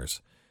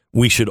Alzheimer's,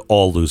 we should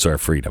all lose our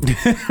freedom.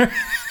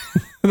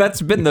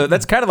 That's kind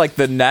of like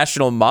the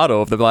national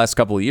motto of the last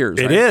couple of years.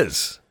 Right? It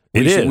is.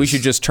 We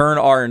should just turn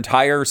our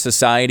entire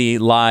society,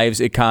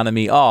 lives,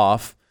 economy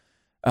off,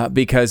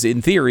 because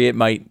in theory it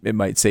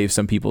might save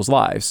some people's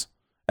lives.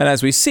 And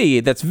as we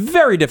see, that's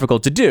very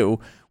difficult to do.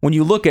 When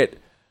you look at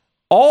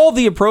all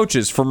the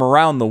approaches from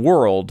around the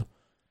world,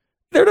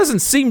 there doesn't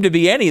seem to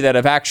be any that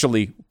have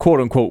actually,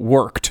 quote unquote,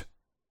 worked.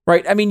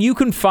 Right? I mean, you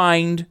can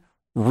find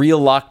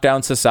real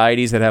lockdown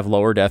societies that have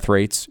lower death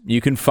rates.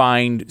 You can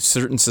find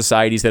certain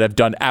societies that have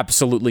done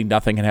absolutely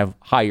nothing and have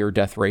higher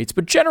death rates.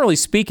 But generally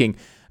speaking,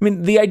 I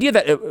mean, the idea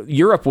that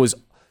Europe was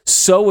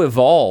so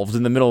evolved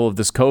in the middle of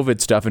this COVID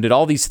stuff and did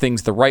all these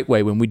things the right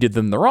way when we did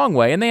them the wrong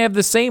way, and they have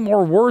the same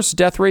or worse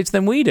death rates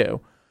than we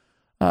do.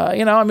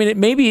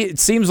 Maybe it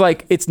seems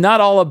like it's not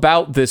all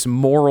about this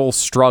moral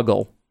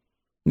struggle.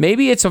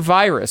 Maybe it's a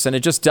virus and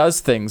it just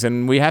does things,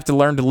 and we have to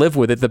learn to live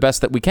with it the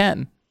best that we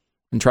can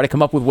and try to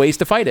come up with ways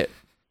to fight it.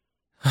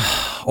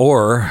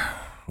 Or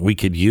we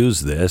could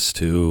use this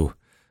to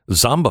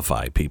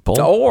zombify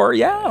people.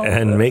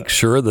 And make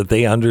sure that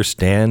they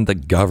understand the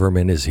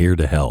government is here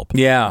to help.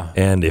 Yeah.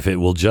 And if it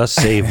will just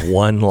save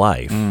one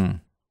life,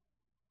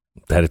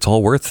 that it's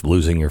all worth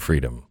losing your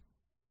freedom.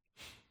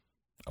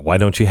 Why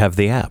don't you have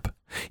the app?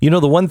 The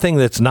one thing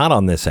that's not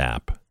on this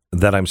app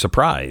that I'm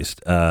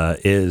surprised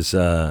is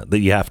that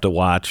you have to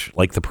watch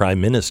like the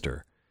Prime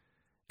Minister,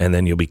 and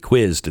then you'll be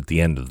quizzed at the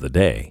end of the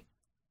day.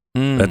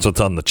 That's what's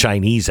on the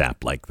Chinese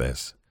app like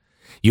this.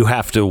 You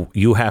have to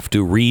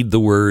read the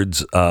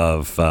words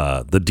of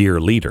the dear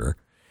leader,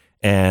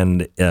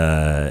 and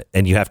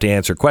you have to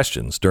answer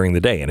questions during the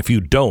day. And if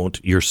you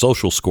don't, your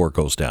social score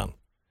goes down.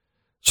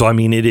 So, I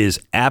mean, it is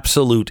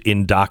absolute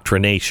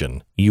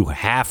indoctrination. You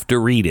have to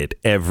read it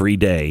every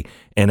day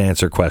and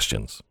answer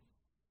questions.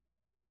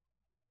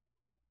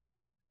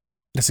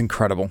 That's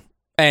incredible.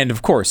 And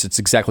of course, it's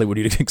exactly what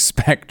you'd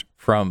expect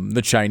from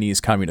the Chinese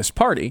Communist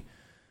Party.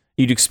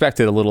 You'd expect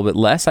it a little bit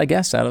less, I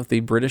guess, out of the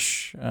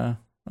British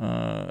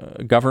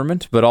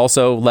government, but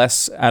also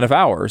less out of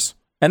ours.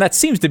 And that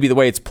seems to be the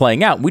way it's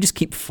playing out. We just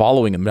keep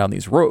following them down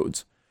these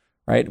roads,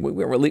 right?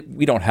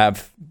 We don't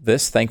have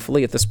this,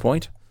 thankfully, at this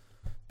point.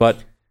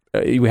 But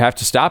you have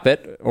to stop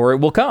it or it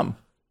will come.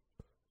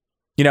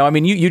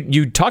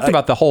 You talked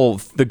about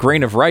the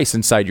grain of rice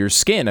inside your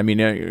skin. I mean,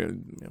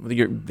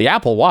 the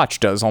Apple Watch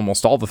does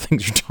almost all the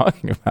things you're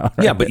talking about.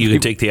 Right? Yeah, but you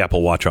can take the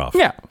Apple Watch off.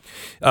 Yeah.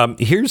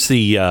 Here's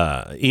the...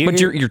 but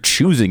you're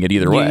choosing it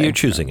either way. You're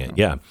choosing it,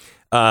 yeah.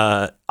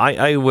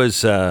 I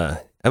was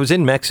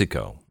in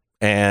Mexico,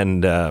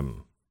 and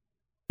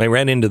I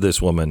ran into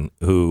this woman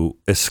who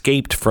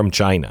escaped from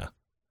China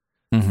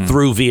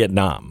through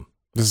Vietnam.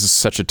 This is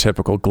such a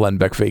typical Glenn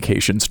Beck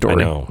vacation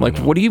story. I know.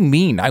 What do you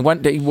mean?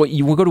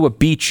 You will go to a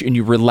beach and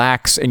you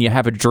relax and you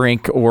have a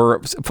drink or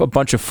a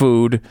bunch of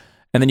food,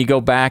 and then you go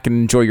back and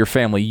enjoy your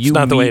family. It's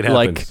not the way it happens.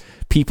 Like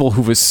people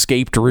who've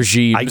escaped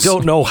regimes. I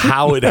don't know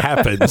how it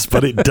happens,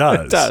 but it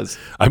does. It does.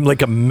 I'm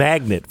like a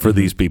magnet for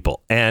these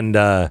people. And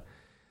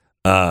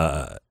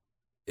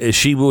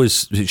she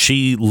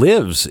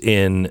lives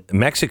in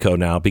Mexico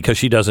now because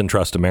she doesn't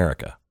trust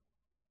America.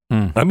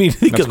 I mean,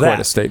 think That's of that. Quite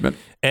a statement.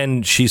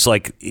 And she's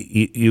like,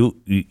 you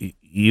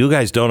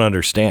guys don't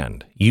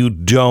understand. You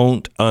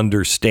don't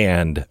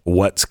understand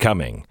what's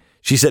coming.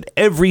 She said,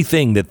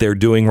 everything that they're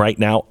doing right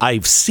now,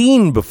 I've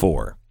seen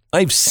before.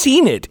 I've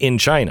seen it in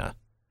China.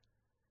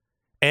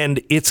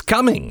 And it's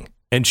coming.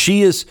 And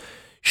she is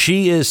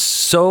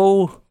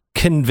so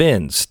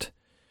convinced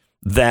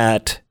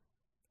that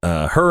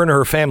her and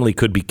her family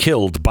could be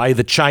killed by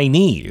the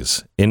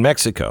Chinese in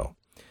Mexico.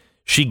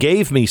 She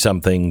gave me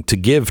something to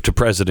give to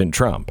President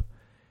Trump.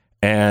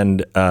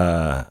 And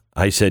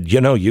I said,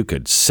 you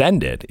could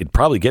send it. It'd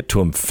probably get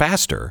to him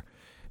faster.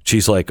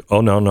 She's like,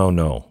 oh, no.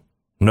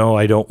 No,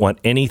 I don't want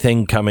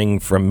anything coming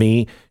from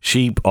me.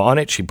 She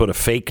put a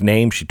fake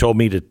name. She told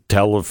me to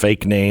tell a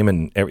fake name.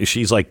 And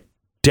she's like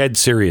dead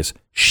serious.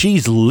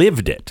 She's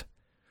lived it.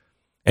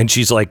 And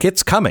she's like,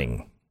 it's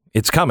coming.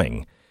 It's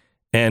coming.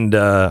 And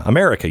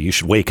America, you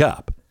should wake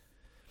up.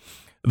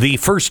 The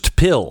first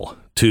pill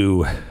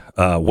to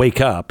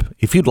wake up,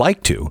 if you'd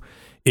like to,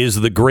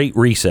 is the Great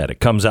Reset. It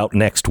comes out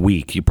next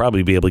week. You'll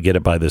probably be able to get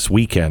it by this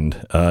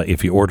weekend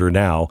if you order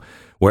now.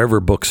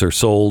 Wherever books are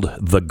sold,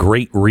 The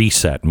Great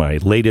Reset, my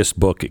latest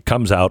book. It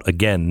comes out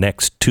again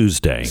next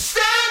Tuesday.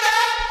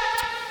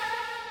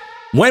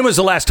 When was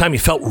the last time you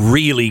felt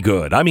really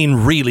good? I mean,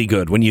 really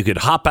good. When you could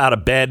hop out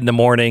of bed in the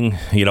morning,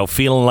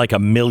 feeling like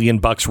 $1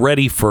 million,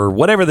 ready for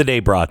whatever the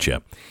day brought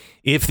you.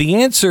 If the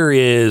answer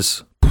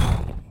is,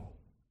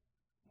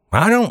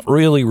 I don't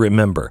really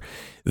remember,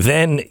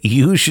 then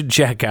you should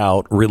check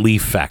out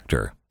Relief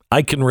Factor.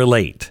 I can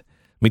relate.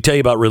 Let me tell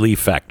you about Relief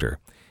Factor.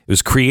 It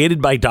was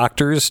created by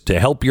doctors to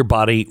help your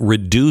body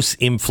reduce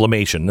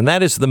inflammation, and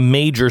that is the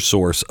major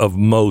source of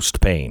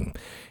most pain.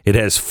 It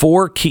has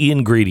 4 key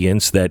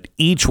ingredients that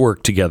each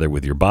work together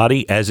with your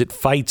body as it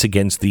fights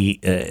against the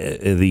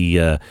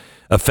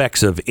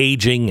effects of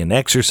aging and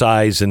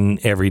exercise and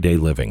everyday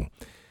living.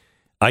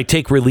 I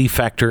take Relief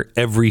Factor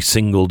every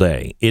single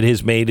day. It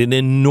has made an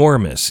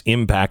enormous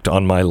impact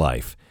on my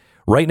life.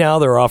 Right now,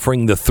 they're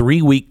offering the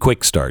 3-week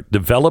quick start,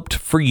 developed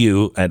for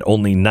you at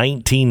only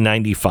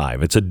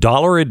 $19.95. It's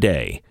 $1 a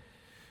day.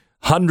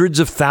 Hundreds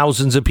of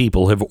thousands of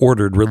people have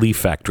ordered Relief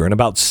Factor, and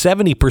about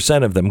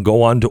 70% of them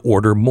go on to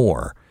order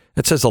more.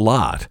 That says a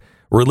lot.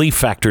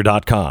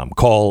 ReliefFactor.com.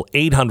 Call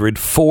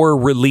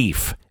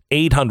 800-4RELIEF.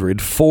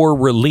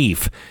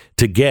 800-4RELIEF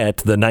to get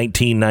the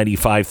 $19.95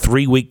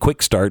 3-week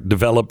quick start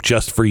developed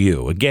just for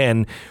you.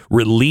 Again,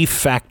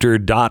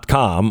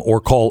 ReliefFactor.com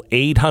or call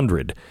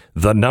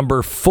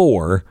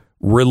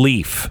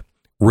 800-4-RELIEF.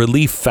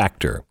 Relief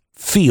Factor.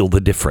 Feel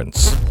the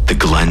difference. The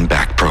Glenn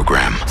Beck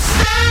Program.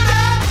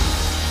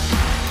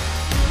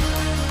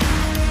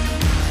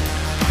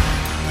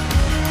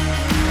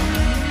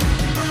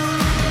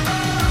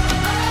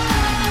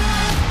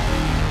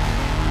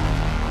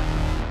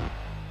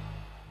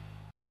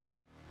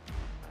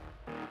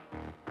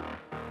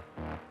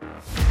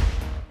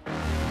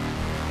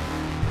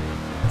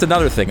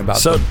 Another thing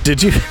about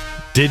did you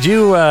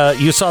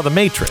you saw The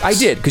Matrix? I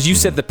did, because you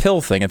said the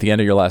pill thing at the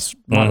end of your last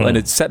one, and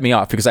it set me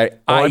off because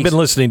I've been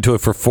listening to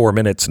it for 4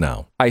 minutes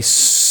now. I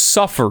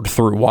suffered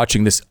through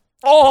watching this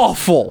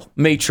awful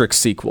Matrix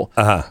sequel.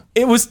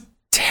 It was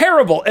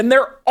terrible, and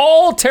they're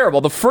all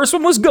terrible. The first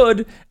one was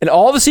good, and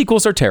all the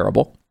sequels are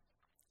terrible.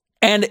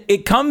 And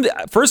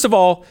first of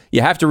all,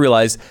 you have to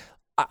realize,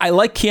 I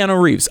like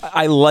Keanu Reeves.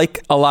 I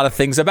like a lot of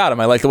things about him.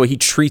 I like the way he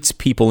treats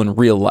people in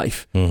real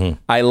life. Mm-hmm.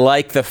 I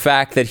like the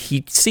fact that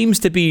he seems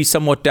to be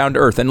somewhat down to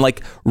earth and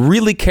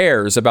really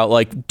cares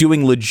about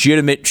doing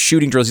legitimate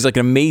shooting drills. He's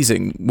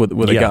amazing with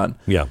a gun.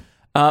 Yeah.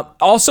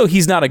 Also,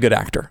 he's not a good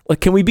actor.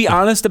 Can we be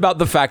honest about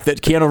the fact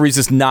that Keanu Reeves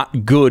is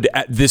not good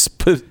at this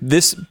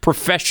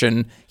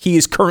profession he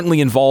is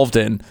currently involved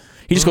in?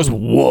 He just goes,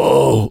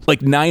 whoa,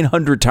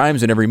 900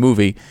 times in every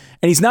movie.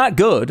 And he's not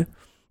good.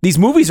 These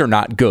movies are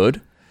not good.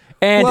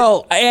 And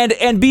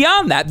and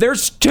beyond that,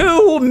 there's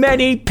too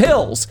many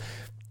pills.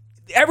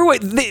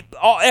 Everything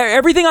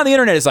on the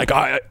internet is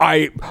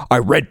I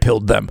red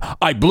pilled them,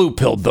 I blue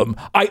pilled them,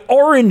 I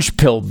orange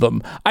pilled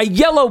them, I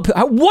yellow.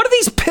 What do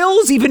these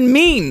pills even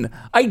mean?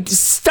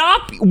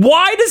 Stop.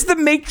 Why does the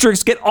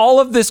Matrix get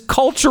all of this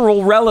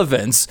cultural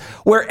relevance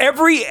where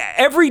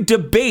every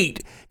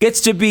debate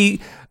gets to be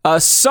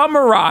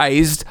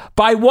summarized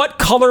by what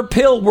color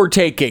pill we're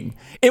taking?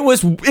 It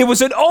was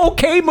an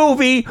okay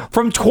movie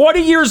from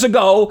 20 years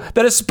ago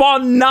that has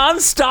spawned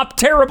nonstop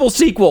terrible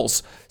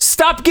sequels.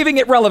 Stop giving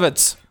it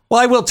relevance.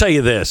 Well, I will tell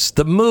you this.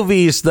 The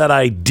movies that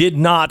I did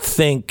not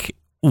think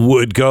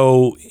would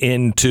go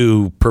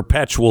into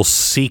perpetual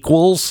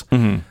sequels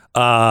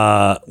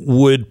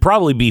would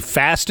probably be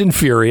Fast and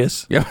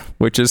Furious. Yeah,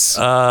 which is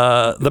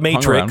The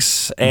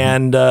Matrix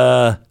and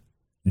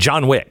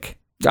John Wick.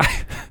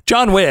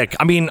 John Wick.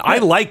 I mean, I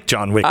like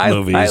John Wick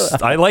movies.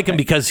 I like him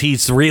because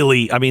he's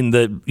really,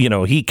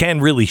 he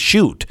can really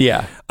shoot.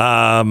 Yeah.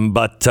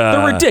 But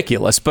they're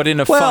ridiculous, but in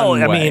a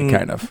fun way,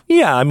 kind of.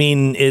 Yeah.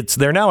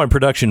 They're now in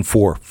production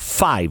for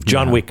 5.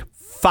 John Wick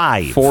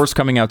 5. 4's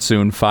coming out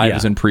soon. 5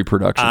 is in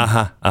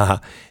pre-production.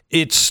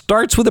 It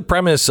starts with the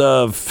premise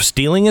of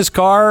stealing his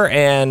car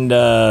and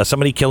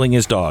somebody killing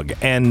his dog.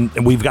 And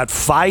we've got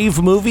 5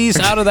 movies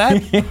out of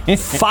that.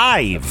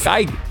 5.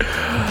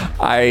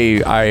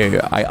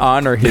 I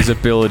honor his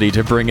ability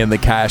to bring in the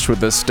cash with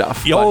this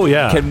stuff. Oh,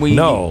 yeah. Can we?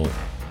 No.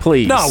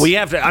 Please. No, we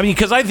have to.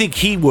 Because I think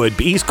he would.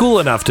 He's cool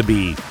enough to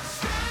be,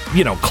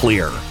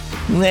 clear.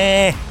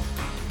 Nah.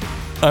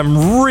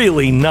 I'm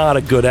really not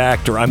a good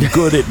actor. I'm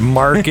good at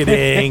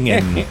marketing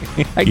and,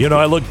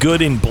 I look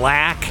good in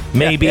black,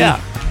 maybe.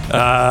 Yeah.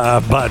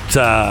 But it's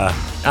a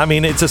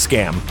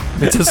scam.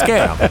 It's a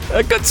scam.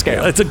 A good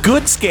scam. It's a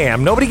good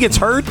scam. Nobody gets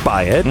hurt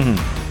by it.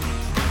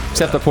 Mm-hmm.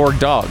 Except the poor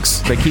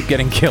dogs. They keep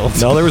getting killed.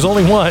 No, there was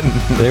only one.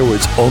 There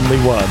was only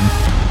one.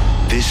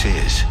 This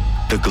is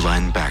the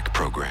Glenn Beck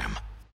Program.